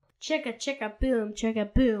Chicka boom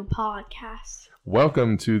podcast.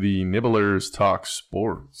 Welcome to the Nibblers Talk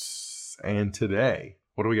Sports. And today,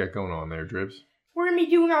 what do we got going on there, Dribs? We're going to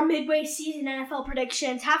be doing our midway season NFL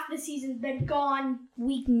predictions. Half of the season's been gone,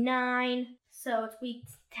 week 9. So it's week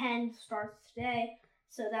 10 starts today.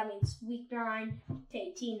 So that means week 9 to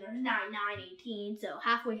 18, or 9, 18. So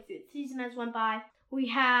halfway through the season has went by. We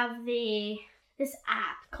have this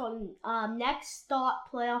app called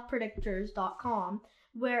next.playoffpredictors.com,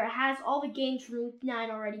 where it has all the games from week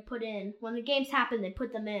 9 already put in. When the games happen, they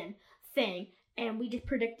put them in thing. And we just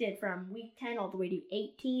predicted from week 10 all the way to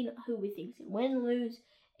 18 who we think's going to win, lose.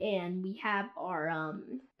 And we have our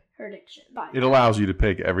prediction. It allows you to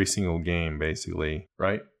pick every single game, basically,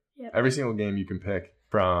 right? Yep. Every single game you can pick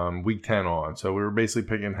from week 10 on. So we were basically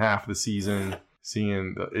picking half the season,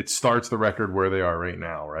 seeing it starts the record where they are right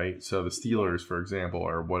now, right? So the Steelers, for example,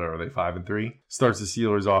 are what are they, 5-3? Starts the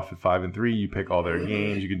Steelers off at 5-3. You pick all their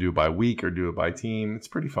games. You can do it by week or do it by team. It's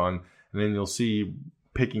pretty fun. And then you'll see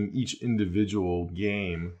picking each individual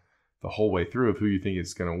game the whole way through of who you think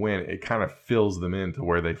is going to win. It kind of fills them into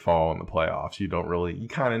where they fall in the playoffs. You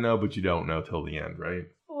kind of know, but you don't know till the end, right?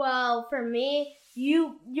 Well, for me,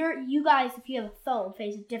 you guys, if you have a phone,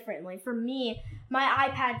 face it differently. For me, my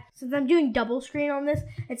iPad, since I'm doing double screen on this,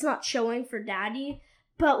 it's not showing for Daddy.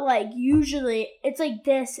 But, usually, it's like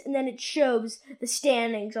this, and then it shows the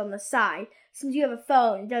standings on the side. Since you have a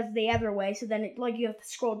phone, it does the other way, so then you have to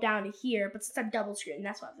scroll down to here. But since I'm double screen,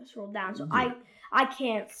 that's why I have to scroll down. So I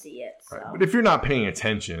can't see it. So. Right. But if you're not paying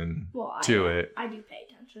attention to it, I do pay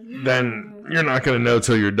attention. Then you're not going to know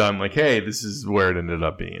till you're done. Like, hey, this is where it ended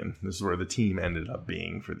up being. This is where the team ended up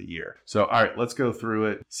being for the year. So, all right, let's go through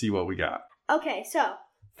it, see what we got. Okay, so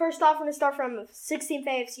first off, we're going to start from the 16th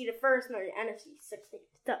AFC to first, and then the NFC 16th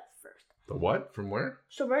to first. The what? From where?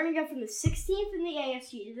 So we're going to go from the 16th in the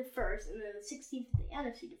AFC to the first, and then the 16th in the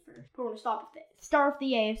NFC to first. But we're going to start with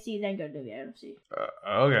the AFC, then go to the NFC.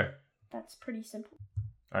 Okay. That's pretty simple.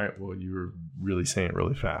 All right, well, you were really saying it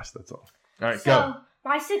really fast, that's all. All right, go. So,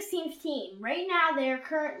 my 16th team, right now they are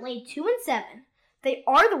currently 2-7. They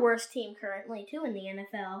are the worst team currently, too, in the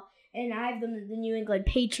NFL. And I have them the New England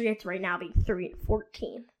Patriots right now being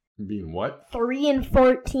 3-14. Being what?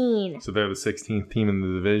 3-14. So they're the 16th team in the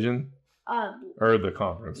division? Or the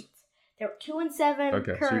conference? They're 2-7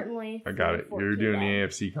 currently. So I got it. You're doing the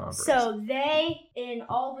AFC conference. So they, in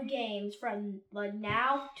all the games from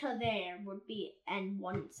now to there, would be end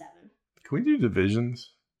 1-7. Can we do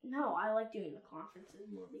divisions? No, I like doing the conferences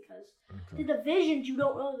more because the divisions, you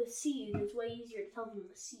don't know the seeds. It's way easier to tell them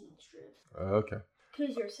the seeds, Trips. Okay.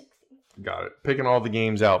 Because you're 16. Got it. Picking all the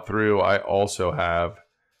games out through, I also have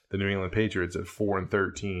the New England Patriots at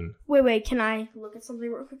 4-13. Wait, can I look at something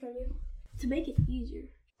real quick on you? To make it easier.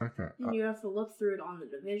 Okay. And you have to look through it on the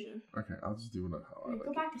division. Okay, I'll just do it how I like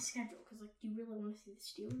Go back to schedule, because do you really want to see the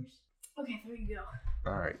Steelers? Okay, there you go.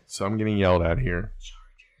 All right, so I'm getting yelled at here.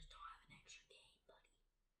 Chargers don't have an extra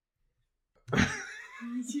game,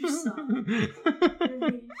 buddy. You suck.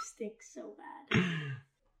 You stink so bad.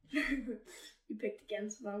 You picked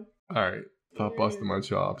against them. All right, stop busting my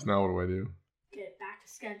chops. Now what do? Get back to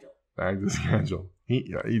schedule. Back to schedule.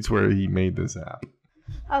 He's where he made this app.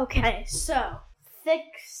 Okay, so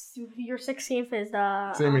your 16th is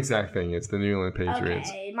the same exact thing. It's the New England Patriots.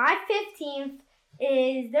 Okay, my 15th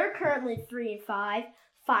is they're currently 3-5,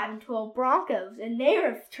 5-12 Broncos, and they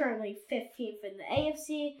are currently 15th in the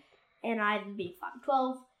AFC, and I have them being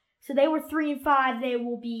 5-12. So they were 3-5. They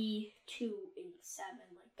will be 2-7,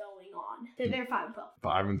 going on. So they're 5-12.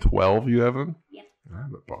 5-12. You have them? Yeah.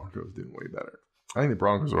 The Broncos doing way better. I think the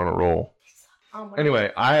Broncos are on a roll. Oh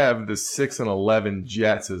anyway, I have the 6-11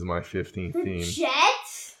 Jets as my 15th team.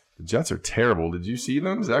 Jets? The Jets are terrible. Did you see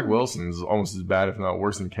them? Zach Wilson's almost as bad, if not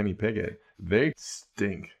worse, than Kenny Pickett. They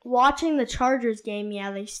stink. Watching the Chargers game,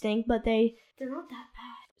 yeah, they stink, but they're not that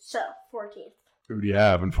bad. So, 14th. Who do you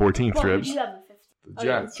have in 14th, Tribs? Who do you have in 15th? The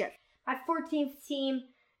Jets. Okay, my 14th team,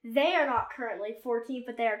 they are not currently 14th,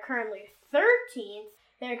 but they are currently 13th.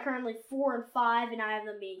 They're currently 4-5, and I have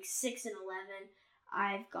them being 6-11.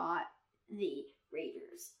 I've got the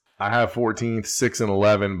Raiders. I have 14th,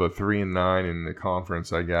 6-11, but 3-9 in the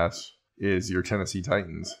conference, I guess, is your Tennessee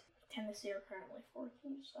Titans. Tennessee are currently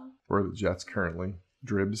 14th, so. Where are the Jets currently?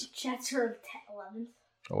 Dribs? Jets are 11th.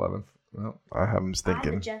 11th. Well, I have them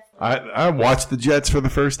stinking. I watched the Jets for the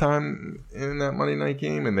first time in that Monday night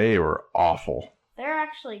game, and they were awful. They're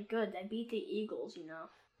actually good. They beat the Eagles, you know.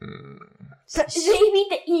 They beat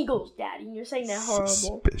the Eagles, Daddy. You're saying they're horrible.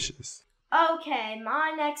 Suspicious. Okay,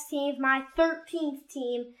 my next team, my 13th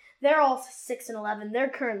team, they're all 6-11. They're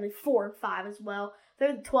currently 4-5 as well.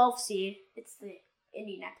 They're the 12th seed. It's the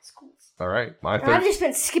Indianapolis Colts. All right. I've just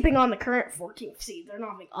been skipping on the current 14th seed. They're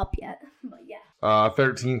not even up yet, but yeah.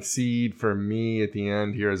 13th seed for me at the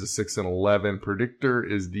end here as a 6-11 predictor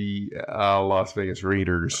is the Las Vegas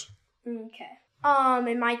Raiders. Okay.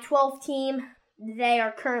 In my 12th team, they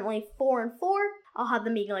are currently 4-4. I'll have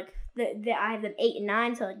them being like I have them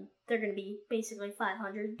 8-9, so they're going to be basically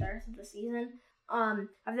 500 the rest of the season. I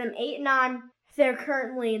have them 8-9. They're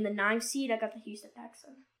currently in the 9th seed. I got the Houston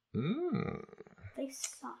Texans. They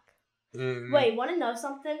suck. Wait, want to know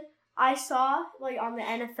something? I saw on the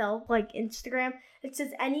NFL Instagram. It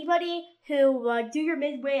says anybody who do your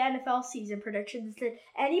midway NFL season predictions. It said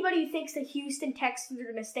anybody who thinks the Houston Texans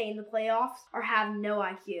are going to stay in the playoffs or have no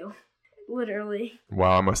IQ. Literally.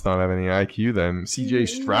 Wow, I must not have any IQ then. CJ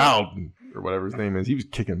Stroud or whatever his name is, he was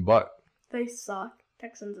kicking butt. They suck.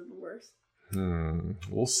 Texans are the worst.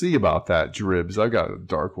 We'll see about that, Dribs. I got a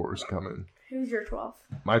dark horse coming. Who's your 12th?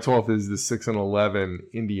 My 12th is the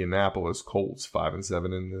 6-11 Indianapolis Colts, 5-7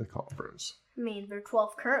 in the conference. I mean, they're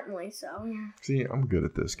 12th currently, so yeah. See, I'm good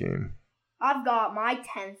at this game. I've got my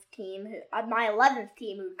 10th team, my 11th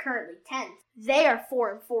team, who's currently 10th. They are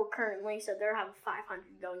 4-4 currently, so they're having 500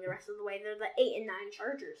 going the rest of the way. They're the 8-9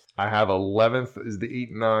 Chargers. I have 11th is the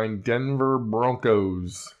 8-9 Denver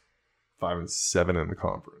Broncos, 5-7 in the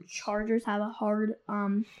conference. Chargers have a hard,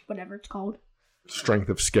 whatever it's called. Strength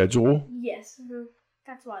of schedule? Yes.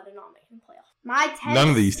 That's why they're not making the playoffs. My 10th. None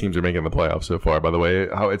of these teams are making the playoffs so far, by the way.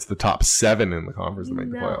 How it's the top 7 in the conference that make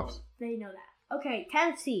the playoffs. They know that. Okay,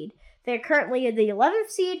 10th seed. They're currently in the 11th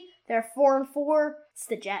seed. They're 4-4. It's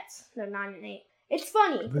the Jets. They're 9-8. It's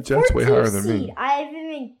funny. The Jets way higher than seed, me. I haven't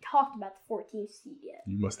even talked about the 14th seed yet.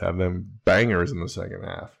 You must have them bangers in the second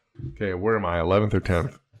half. Okay, where am I? 11th or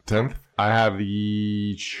 10th? 10th? I have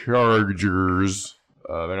the Chargers.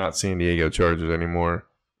 They're not San Diego Chargers anymore.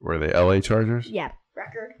 Were they LA Chargers? Yeah.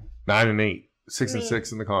 Record. 9-8.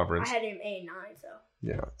 6-6 in the conference. I had him 8-9, so.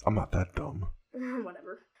 Yeah, I'm not that dumb.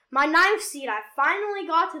 Whatever. My 9th seed, I finally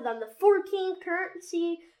got to them. The 14th current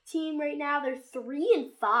seed team right now, they're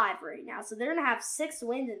 3-5 right now. So they're going to have 6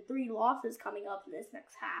 wins and 3 losses coming up in this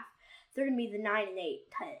next half. They're going to be the 9-8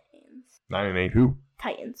 Titans. 9-8 who?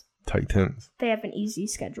 Titans. Titans. They have an easy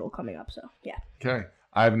schedule coming up, so yeah. Okay.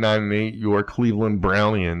 I have 9-8. Your Cleveland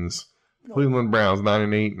Brownians. Cleveland Browns,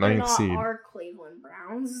 9-8, 9th seed. Not our Cleveland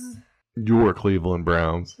Browns. Your Cleveland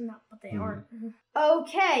Browns. No, but they aren't.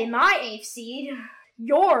 Okay, my 8th seed.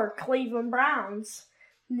 Your Cleveland Browns.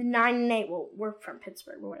 The 9-8. Well, we're from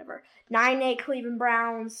Pittsburgh or whatever. 9-8 Cleveland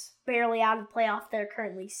Browns. Barely out of the playoff. They're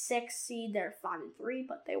currently 6th seed. They're 5-3,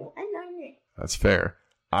 but they will end 9-8. That's fair.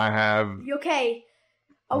 I have. Okay.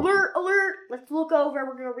 Alert. Let's look over.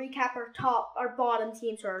 We're going to recap our bottom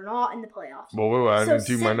teams who are not in the playoffs. Well, wait, I didn't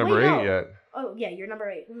do my number 8 yet. Oh, yeah, you're number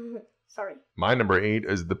 8. Sorry. My number 8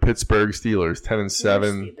 is the Pittsburgh Steelers,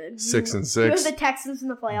 10-7, 6-6. You have the Texans in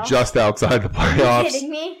the playoffs. Just outside the playoffs. Are you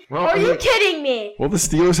kidding me? Well, are you kidding me? Well, the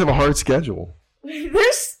Steelers have a hard schedule.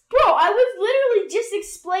 Bro, I was literally just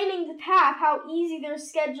explaining the path how easy their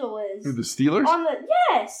schedule is. Who, the Steelers?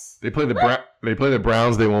 Yes. They play the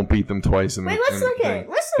Browns. They won't beat them twice. Wait, let's look at it.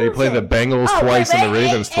 They play the Bengals twice and the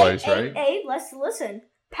Ravens twice, right? Hey, let's listen.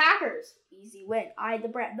 Packers, easy win.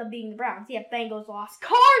 The being the Browns. Yeah, Bengals lost.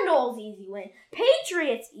 Cardinals, easy win.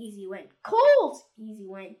 Patriots, easy win. Colts, easy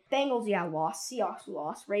win. Bengals, yeah, lost. Seahawks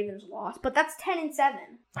lost. Ravens lost. But that's 10-7.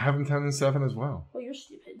 I have them 10-7 as well. Well, you're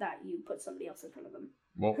stupid that you put somebody else in front of them.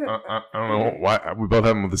 Well, I don't know why we both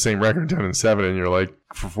have them with the same record, 10-7, and you're like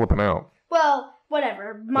for flipping out. Well,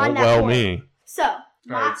 whatever. Me. So, all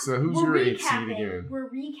right. So who's your 8th seed again? We're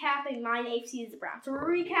recapping. My 8th seed is the Browns. So we're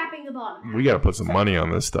recapping the bottom. We got to put some money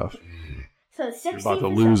on this stuff. So 16th. You're about to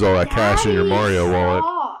lose all that cash in your Mario wallet.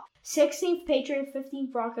 16th Patriots,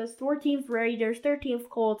 15th Broncos, 14th Raiders, 13th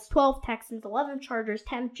Colts, 12th Texans, 11th Chargers,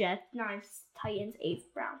 10th Jets, 9th Titans, 8th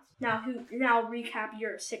Browns. Now recap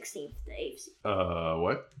your 16th to 8th seed.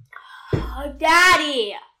 What? Oh,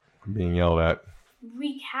 Daddy! I'm being yelled at.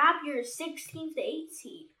 Recap your 16th to 8th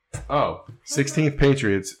seed. Oh, 16th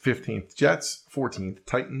Patriots, 15th Jets, 14th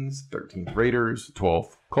Titans, 13th Raiders,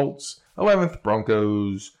 12th Colts, 11th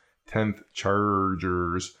Broncos, 10th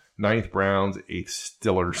Chargers, 9th Browns, 8th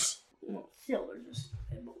Steelers. Well, Steelers is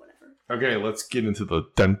stupid, but whatever. Okay, let's get into the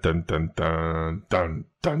dun dun dun dun dun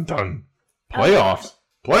dun dun. Playoffs.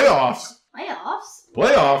 Playoffs. Playoffs.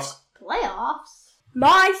 Playoffs. Playoffs.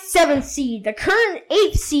 My 7th seed, the current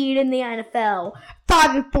 8th seed in the NFL,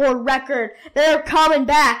 5-4 record. They're coming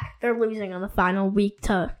back. They're losing on the final week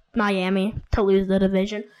to Miami to lose the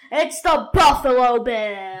division. It's the Buffalo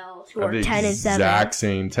Bills, who are 10-7. Exact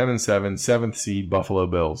same 10-7, 7th seed Buffalo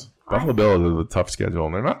Bills. Buffalo Bills have a tough schedule,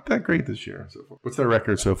 and they're not that great this year. So what's their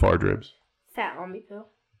record so far, Dribs? Fat on me, Pooh.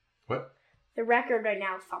 What? The record right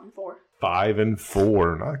now is 5-4.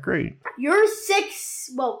 5-4. Not great. Your 6th,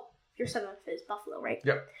 well, your 7th is Buffalo, right?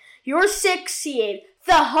 Yep. Your 6th seed,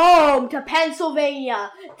 the home to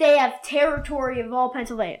Pennsylvania. They have territory of all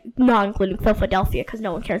Pennsylvania, not including Philadelphia, because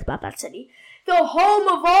no one cares about that city. The home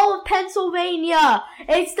of all of Pennsylvania.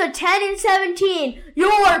 It's the 10-17.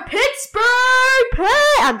 Your Pittsburgh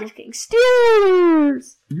I'm just kidding.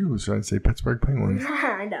 Steelers. You was trying to say Pittsburgh Penguins.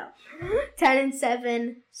 I know.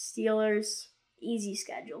 10-7. Steelers. Easy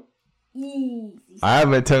schedule. Easy. I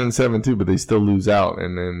have them at 10-7 too, but they still lose out,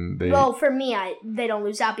 and then they. Well, for me, they don't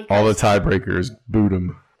lose out because all the tiebreakers boot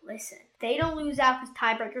them. Listen, they don't lose out because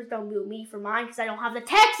tiebreakers don't boot me for mine because I don't have the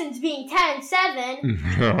Texans being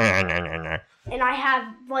 10-7. And I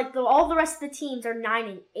have, all the rest of the teams are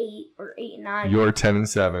 9-8 or 8-9. You're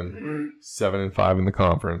 10-7, 7-5 in the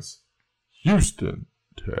conference. Houston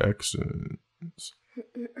Texans.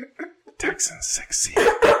 Texans 6 seed.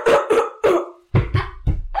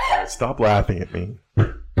 Stop laughing at me.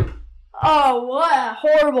 Oh, what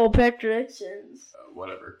horrible predictions.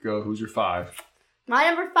 Whatever. Go. Who's your 5? My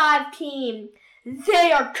number 5 team,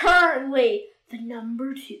 they are currently the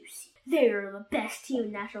number 2 seed. They are the best team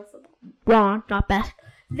in national football. Wrong, not best.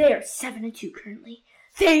 They are 7-2 currently.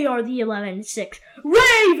 They are the 11-6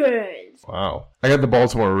 Ravens. Wow. I got the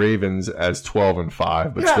Baltimore Ravens as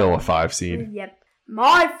 12-5, but still a 5 seed. Yep.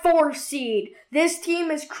 My 4 seed. This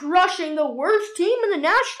team is crushing the worst team in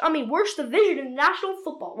the worst division in national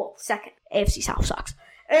football. Well, second. AFC South sucks.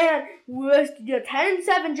 And with the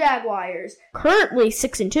 10-7 Jaguars, currently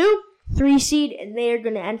 6-2, 3 seed, and they are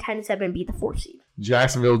going to end 10-7 and be the 4 seed.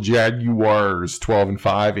 Jacksonville Jaguars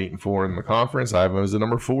 12-5, 8-4 in the conference. I have them as the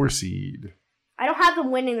number 4 seed. I don't have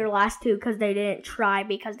them winning their last 2 because they didn't try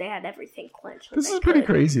because they had everything clinched. This is pretty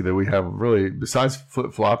crazy that we have really, besides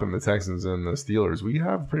flip-flopping the Texans and the Steelers, we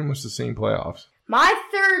have pretty much the same playoffs. My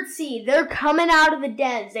 3rd seed, they're coming out of the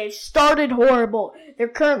dens. They've started horrible. They're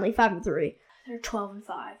currently 5-3. They're 12-5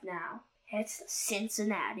 now. It's the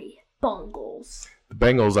Cincinnati Bengals. The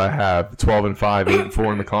Bengals I have 12-5,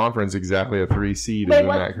 8-4 in the conference, exactly a 3 seed. Wait, Isn't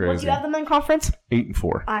what? that crazy? What do you have them in conference?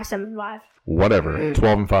 8-4. I have 7-5. Whatever.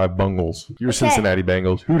 12-5 Bengals. Your Cincinnati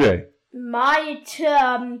Bengals. Who dey? My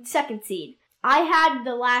 2nd seed. I had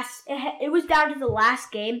the last. It was down to the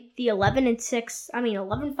last game. The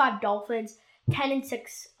 11-5 Dolphins.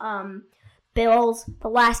 10-6 Bills. The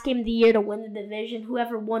last game of the year to win the division.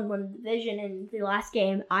 Whoever won the division in the last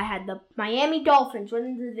game. I had the Miami Dolphins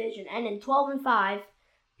winning the division, and in 12-5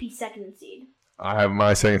 be 2nd seed. I have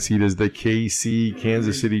my 2nd seed as the KC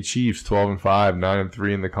Kansas City Chiefs, 12-5,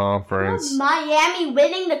 9-3 in the conference. Miami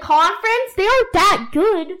winning the conference? They aren't that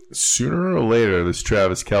good. Sooner or later, this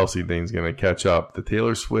Travis Kelce thing's going to catch up. The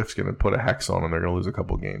Taylor Swift's going to put a hex on them. They're going to lose a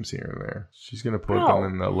couple games here and there. She's going to put them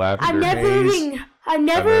in the lavender haze.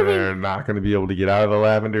 They're not going to be able to get out of the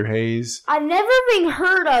lavender haze. I've never even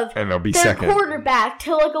heard of and they'll be their second. Quarterback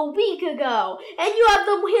till a week ago. And you have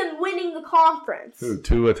him winning the conference. Who,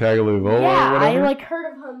 Tua Tagovailoa yeah, or whatever? I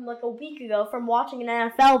heard of him a week ago from watching an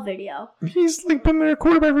NFL video. He's been their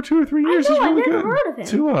quarterback for 2 or 3 years. I know, He's really I never good. heard of him.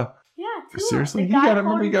 Tua. Yeah, Tua. Seriously? He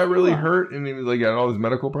got really hurt and he was got all his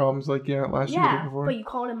medical problems last year before. But you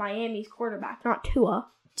called him Miami's quarterback, not Tua.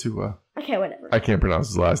 Tua. Okay, whatever. I can't pronounce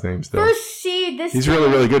his last name still. First seed He's really,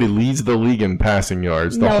 really good. He leads the league in passing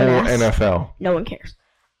yards. The whole NFL. No one cares.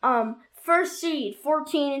 First seed,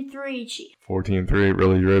 14-3 Chiefs. 14-3,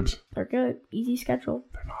 really, Ribs? They're good. Easy schedule.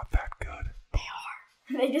 They're not that good. They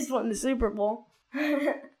are. They just won the Super Bowl.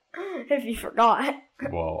 If you forgot.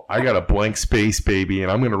 Well, I got a blank space, baby,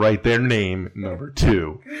 and I'm going to write their name, number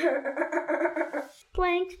 2.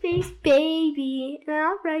 Blank space, baby, and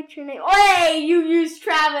I'll write your name. Hey, you used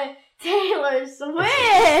Travis Taylor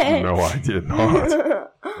Swift. No, I did not.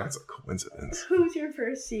 That's a coincidence. Who's your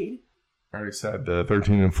first seed? I already said the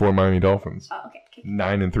 13-4 Miami Dolphins. Oh, okay.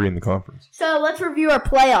 9-3 in the conference. So let's review our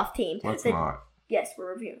playoff team. Let's not. Yes,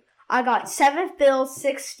 we're reviewing. I got 7th Bills,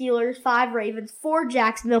 6 Steelers, 5 Ravens, 4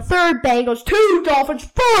 Jacksonville, 3rd Bengals, 2 Dolphins,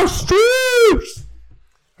 4 Chiefs.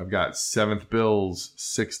 I've got 7th Bills,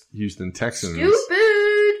 6th Houston Texans.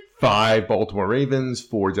 Stupid. 5 Baltimore Ravens,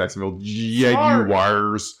 4 Jacksonville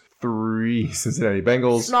Jaguars, 3 Cincinnati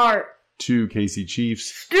Bengals. Smart. 2 KC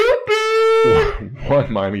Chiefs. Stupid.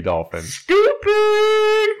 1 Miami Dolphins.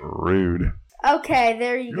 Stupid. Rude. Okay,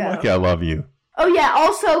 there you go. You're lucky I love you. Oh yeah,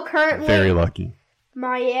 also currently very lucky.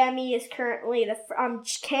 Miami is currently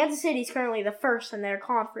Kansas City is currently the 1st in their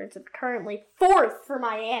conference and currently 4th for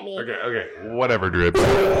Miami. Okay, whatever, Dribs.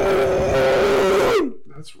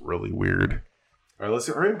 That's really weird. All right, let's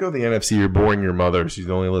hurry up and go to the NFC. You're boring your mother. She's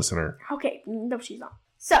the only listener. Okay, no, she's not.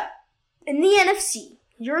 So, in the NFC,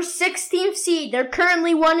 Your 16th seed. They're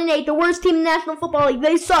currently 1-8. The worst team in the National Football League.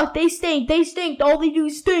 They suck. They stink. They stink. All they do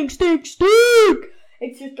is stink.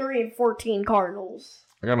 It's your 3-14 Cardinals.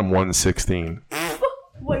 I got them 1-16.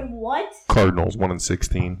 Wait, what? Cardinals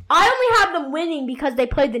 1-16. I only have them winning because they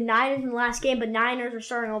played the Niners in the last game, but Niners are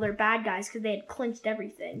starting all their bad guys because they had clinched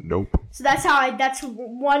everything. Nope. So that's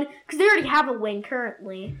one, because they already have a win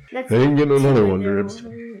currently. They didn't get another one, Dribs.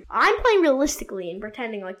 I'm playing realistically and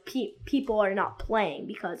pretending like people are not playing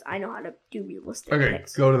because I know how to do realistic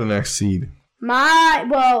picks. Go to the next seed. My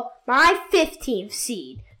 15th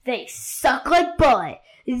seed. They suck like butt.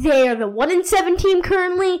 They are the 1-7 team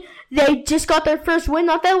currently. They just got their first win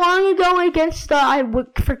not that long ago against, I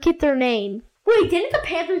would forget their name. Wait, didn't the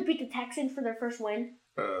Panthers beat the Texans for their first win?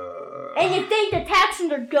 And you think the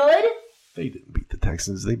Texans are good? They didn't beat the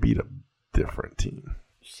Texans. They beat a different team.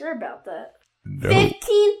 Sure about that? No.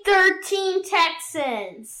 15-13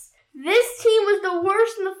 Texans. This team was the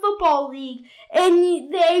worst in the football league,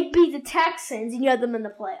 and they beat the Texans, and you had them in the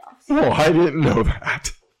playoffs. Oh, I didn't know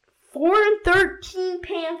that. 4-13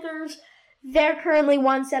 Panthers. They're currently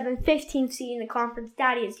 1-7, 15th seed in the conference.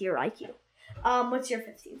 Daddy is your IQ. What's your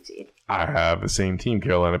 15th seed? I have the same team,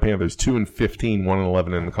 Carolina Panthers, 2-15,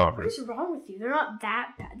 1-11 in the conference. What's wrong with you? They're not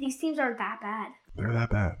that bad. These teams aren't that bad. They're that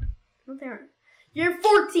bad. No, they aren't. Your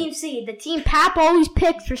 14th seed, the team Pap always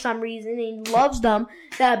picks for some reason, and he loves them.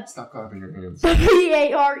 Stop clapping your hands. Bears,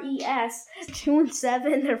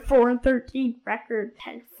 2-7, they're 4-13 record.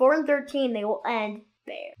 4-13, they will end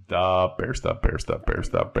Bears. Bears.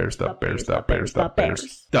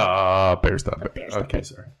 Okay,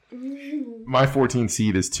 sorry. My 14th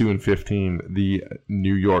seed is 2-15, the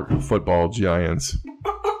New York Football Giants.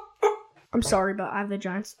 I'm sorry, but I have the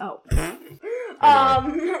Giants. Oh.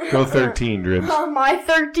 Go 13, Dribs. My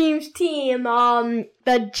 13th team,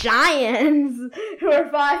 the Giants, who are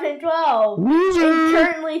 5-12. Loser. And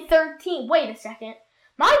currently 13. Wait a second.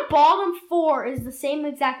 My bottom 4 is the same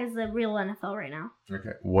exact as the real NFL right now.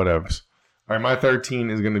 Okay, whatevs. All right, my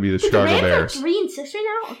 13 is going to be the Chicago Bears. 3-6 right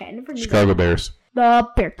now? Okay, I never knew Chicago Bears. The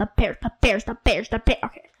Bears. Okay.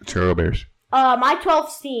 Chicago Bears. My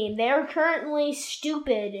 12th team, they're currently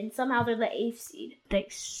stupid, and somehow they're the 8th seed. They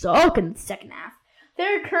suck in the second half.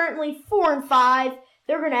 They're currently 4-5.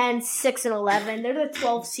 They're going to end 6-11. They're the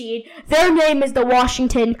 12th seed. Their name is the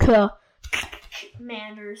Washington Commanders.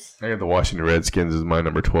 I got the Washington Redskins as my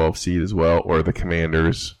number 12 seed as well, or the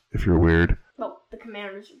Commanders, if you're weird. Well, the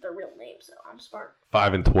Commanders are their real name, so I'm smart.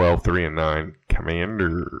 5-12, 3-9.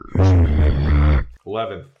 Commanders.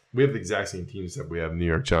 11. We have the exact same teams that we have New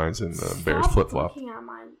York Giants and the Bears flip-flop.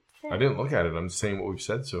 I didn't look at it. I'm just saying what we've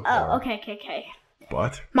said so far. Oh, okay.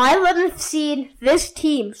 But? My 11th seed, this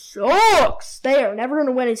team sucks. They are never going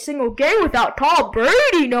to win a single game without Tom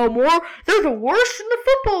Brady no more. They're the worst in the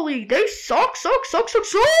football league. They suck. We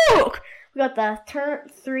got the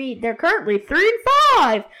they're currently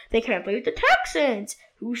 3-5. They can't beat the Texans,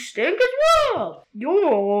 who stink as well.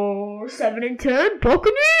 You're 7-10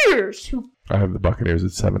 Buccaneers. I have the Buccaneers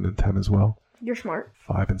at 7-10 as well. You're smart.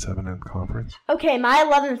 5-7 in conference. Okay, my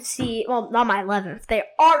 11th seed. Well, not my 11th. They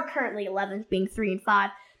are currently 11th, being 3-5,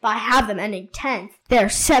 but I have them ending 10th. They're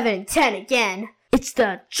 7-10 again. It's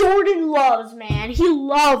the Jordan Loves, man. He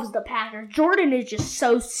loves the Packers. Jordan is just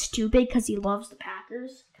so stupid because he loves the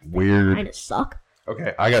Packers. Weird. Kind of suck.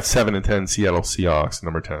 Okay, I got 7-10 Seattle Seahawks,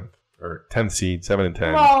 number 10. Or 10th seed,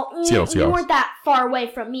 7-10. Well, Seattle Seahawks. You weren't that far away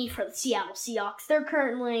from me for the Seattle Seahawks. They're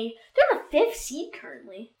the 5th seed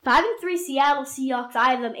currently. 5-3 Seattle Seahawks. I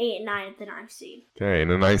have them 8-9 at the 9th seed. Okay, and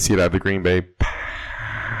the 9th seed I have the Green Bay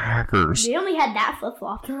Packers. They only had that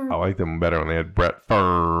flip-flop. I like them better when they had Brett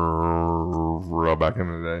Favre back in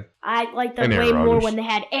the day. I like them way more when they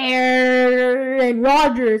had Aaron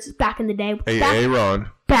Rodgers back in the day. Aaron.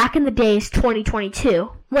 Back in the days, 2022.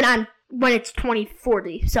 When it's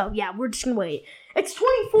 2040. So, yeah, we're just going to wait. It's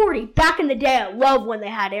 2040. Back in the day, I love when they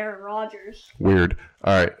had Aaron Rodgers. Weird.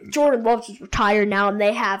 All right. Jordan Loves is retired now, and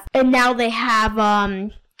now they have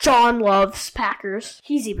John Love's Packers.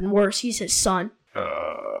 He's even worse. He's his son.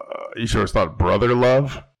 You sure it's not Brother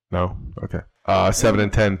Love? No? Okay.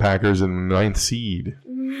 7-10 Packers in the 9th seed.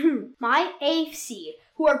 My 8th seed,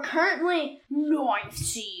 who are currently 9th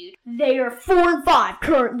seed. They are 4-5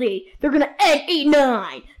 currently. They're going to end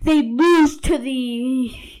 8-9. They lose to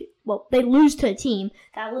a team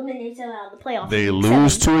that eliminates them out of the playoffs. They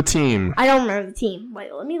lose to a team. I don't remember the team.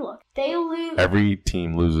 Wait, let me look. They lose. Every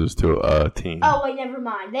team loses to a team. Oh, wait, never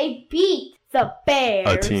mind. They beat the Bears.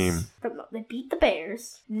 A team. They beat the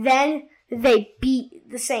Bears. Then they beat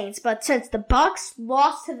the Saints, but since the Bucs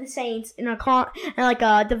lost to the Saints in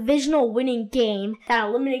a divisional winning game that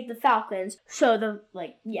eliminated the Falcons, so the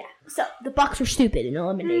Bucs are stupid in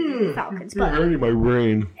eliminating the Falcons. But hurting my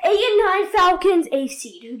brain. 8 and 9 Falcons, 8th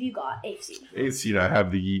seed. Who do you got? 8th seed. 8th seed. I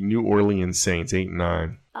have the New Orleans Saints, 8 and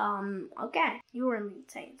 9. Okay. New Orleans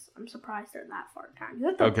Saints. I'm surprised they're that far down. You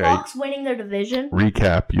have the Bucs winning their division.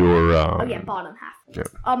 Recap your. Bottom half.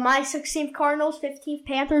 Yeah. My 16th Cardinals, 15th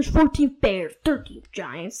Panthers, 14th Bears, 13th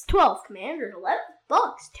Giants, 12th Commanders, 11th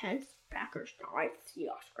Bucs, 10th Packers, 9th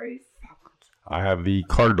Seahawks, 8th Falcons. I have the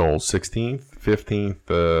Cardinals, 16th, 15th,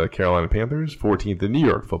 the Carolina Panthers, 14th, the New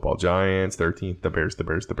York Football Giants, 13th, the Bears,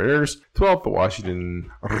 12th, the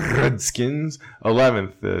Washington Redskins,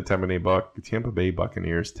 11th, the Tampa Bay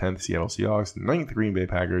Buccaneers, 10th, Seattle Seahawks, 9th, Green Bay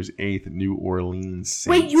Packers, 8th, New Orleans Saints.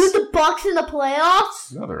 Wait, you had the Bucs in the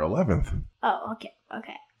playoffs? No, they're 11th. Oh, okay.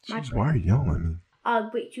 Jeez, why are you yelling at me?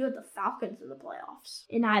 Wait, you had the Falcons in the playoffs.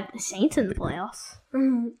 And I have the Saints in the playoffs.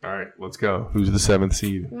 All right, let's go. Who's the 7th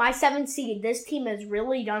seed? My 7th seed. This team has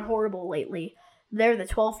really done horrible lately. They're the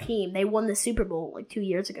 12th team. They won the Super Bowl 2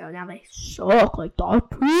 years ago. Now they suck like dog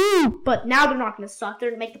poo. But now they're not going to suck.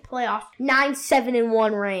 They're going to make the playoffs.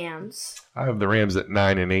 9-7-1 Rams. I have the Rams at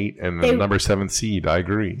 9 and 8, and the number 7th seed. I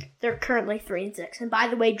agree. They're currently 3 and 6. And by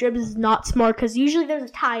the way, Dribs is not smart because usually there's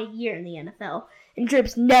a tie year in the NFL. And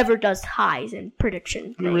Dribs never does ties in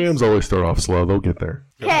prediction. The Rams always start off slow. They'll get there.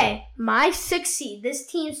 Okay, my 6th seed. This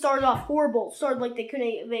team started off horrible. Started like they couldn't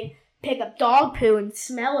even pick up dog poo and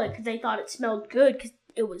smell it because they thought it smelled good because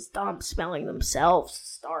it was dumb smelling themselves to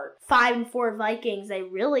start. 5-4 Vikings. They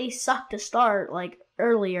really sucked to start.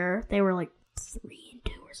 Earlier, they were 3-2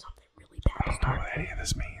 or something. Really bad to start. I don't know what any of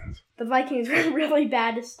this means. The Vikings were really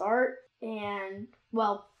bad to start. And,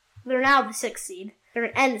 they're now the 6th seed. They're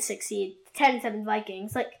going to end the 6th seed. 10-7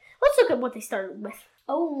 Vikings. Let's look at what they started with.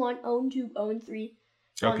 0-1, 0-2, 0-3.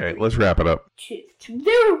 Okay, let's wrap it up. 2.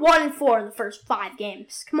 They were 1-4 in the first 5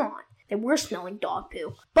 games. Come on. They were smelling dog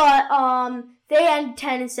poo. But, they end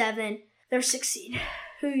 10-7. They're 6th seed.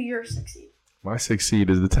 Who your 6th seed? My 6th seed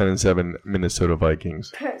is the 10-7 Minnesota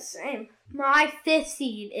Vikings. Same. My 5th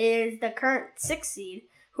seed is the current 6th seed,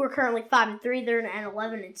 who are currently 5-3. They're in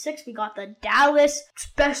 11-6. We got the Dallas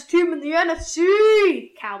best team in the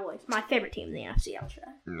NFC. Cowboys, my favorite team in the NFC. I'll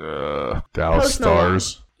try. Dallas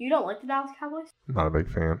Stars. You don't like the Dallas Cowboys? Not a big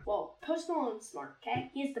fan. Well, Post Malone's smart. Okay,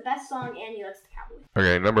 he has the best song and he likes the Cowboys.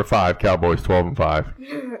 Okay, number 5, Cowboys, 12 and 5.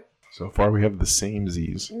 So far, we have the same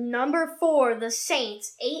Z's. Number 4, the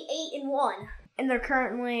Saints, 8-1. And they're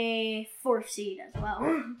currently 4th seed as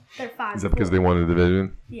well. They're 5. Is that because they won the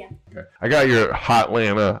division? Yeah. Okay. I got your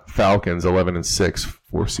Hotlanta Falcons, 11-6,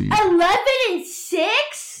 4 seed.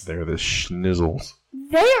 11-6? They're the schnizzles.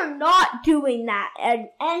 They are not doing that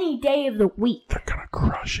at any day of the week. They're gonna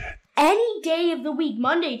crush it. Any day of the week.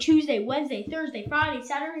 Monday, Tuesday, Wednesday, Thursday, Friday,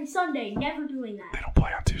 Saturday, Sunday. Never doing that. They don't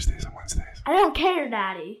play on Tuesdays and Wednesdays. I don't care,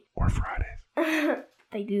 Daddy. Or Fridays.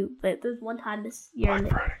 They do, but there's one time this year. Black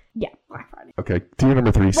Friday. Yeah, Black Friday. Okay, do your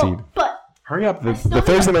number 3 seed. But hurry up, the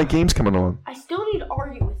Thursday night game's coming on. I still need to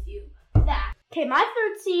argue with you that. Okay, my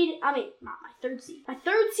 3rd seed, not my 3rd seed. My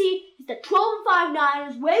 3rd seed is the 12-5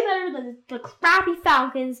 Niners, way better than the crappy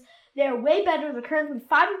Falcons. They're way better. They're currently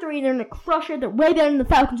 5-3. They're in the crusher. They're way better than the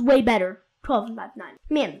Falcons, way better. 12-5 Niners.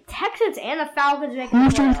 Man, the Texans and the Falcons make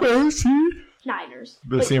Who's your 3rd seed? Niners.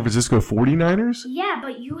 The San Francisco 49ers? Yeah,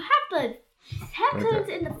 but you have the Texans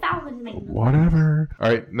and the Falcons making the whatever. All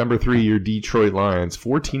right, number 3, your Detroit Lions,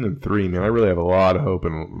 14-3. Man, I really have a lot of hope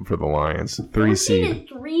for the Lions. 3 seed.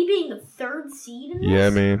 14-3 being the 3rd seed in this? Yeah,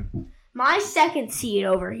 man. My 2nd seed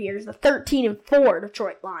over here is the 13-4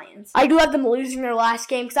 Detroit Lions. I do have them losing their last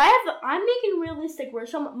game because I'm making realistic where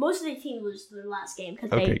most of the team lose their last game because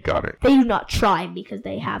got it. They do not try because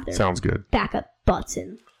they have their sounds good backup butts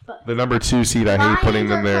in. But the number 2 seed, I hate putting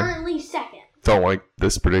them there. Currently 2nd. Don't like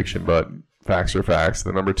this prediction, but facts are facts.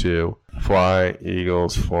 The number 2, fly,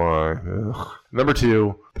 Eagles, fly. Ugh. Number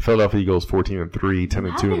 2, the Philadelphia Eagles, 14-3,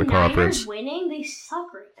 10-2 in the conference. Niners winning? They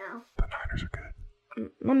suck right now. The Niners are good.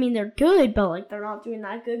 I mean, they're good, but they're not doing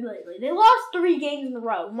that good lately. They lost 3 games in a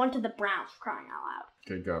row. One to the Browns, crying out loud.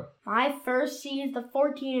 Okay, go. My 1st seed is the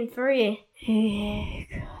 14-3.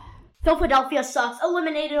 Philadelphia sucks.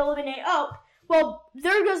 Eliminated. Oh, well,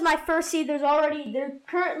 there goes my 1st seed. They're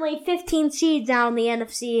currently 15 seeds now in the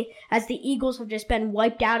NFC, as the Eagles have just been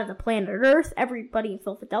wiped out of the planet Earth. Everybody in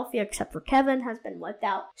Philadelphia, except for Kevin, has been wiped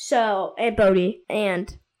out. So, and Bodie,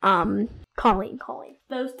 and Colleen.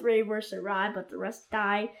 Those 3 were survived, but the rest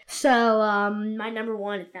died. So, my number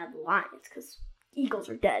 1 is now the Lions, because Eagles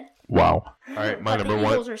are dead. Wow. All right, my number the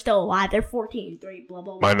one. Eagles are still alive. They're 14-3, blah,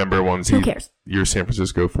 blah, blah. My number one's Who cares? Your San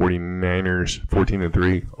Francisco 49ers,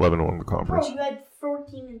 14-3, 11-1 in the conference. Bro, you had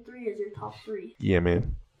 14-3 as your top 3. Yeah,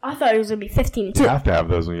 man. I thought it was going to be 15-2. You have to have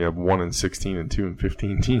those when you have 1-16 and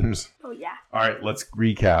 2-15 teams. Oh, yeah. All right, let's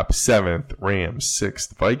recap. 7th, Rams.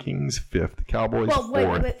 6th, Vikings. 5th, Cowboys.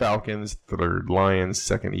 4th, Falcons. 3rd, Lions.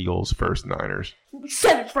 2nd, Eagles. 1st, Niners.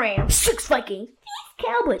 7th, Rams. 6th, Vikings. 5th,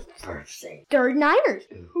 Cowboys. 3rd, Niners.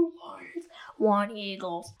 2 Lions. 1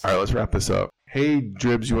 Eagles. All right, let's wrap this up. Hey,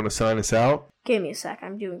 Dribs, you want to sign us out? Give me a sec.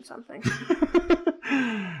 I'm doing something.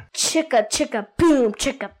 Chicka, chicka, boom,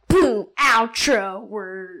 outro,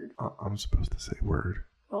 word. I'm supposed to say word.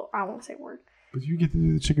 Well, I won't say word. But you get to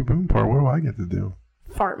do the chicken boom part. What do I get to do?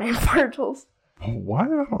 Fart, man. Fartles. Why? I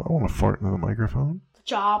don't want to fart into the microphone.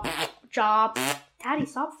 Job. Daddy,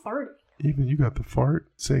 stop farting. Even you got the fart,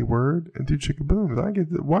 say word, and do chicken booms.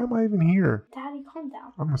 Why am I even here? Daddy, calm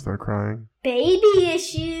down. I'm going to start crying. Baby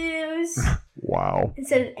issues. Wow.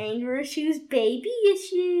 Instead of anger issues, baby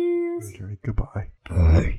issues. Okay, goodbye. Bye.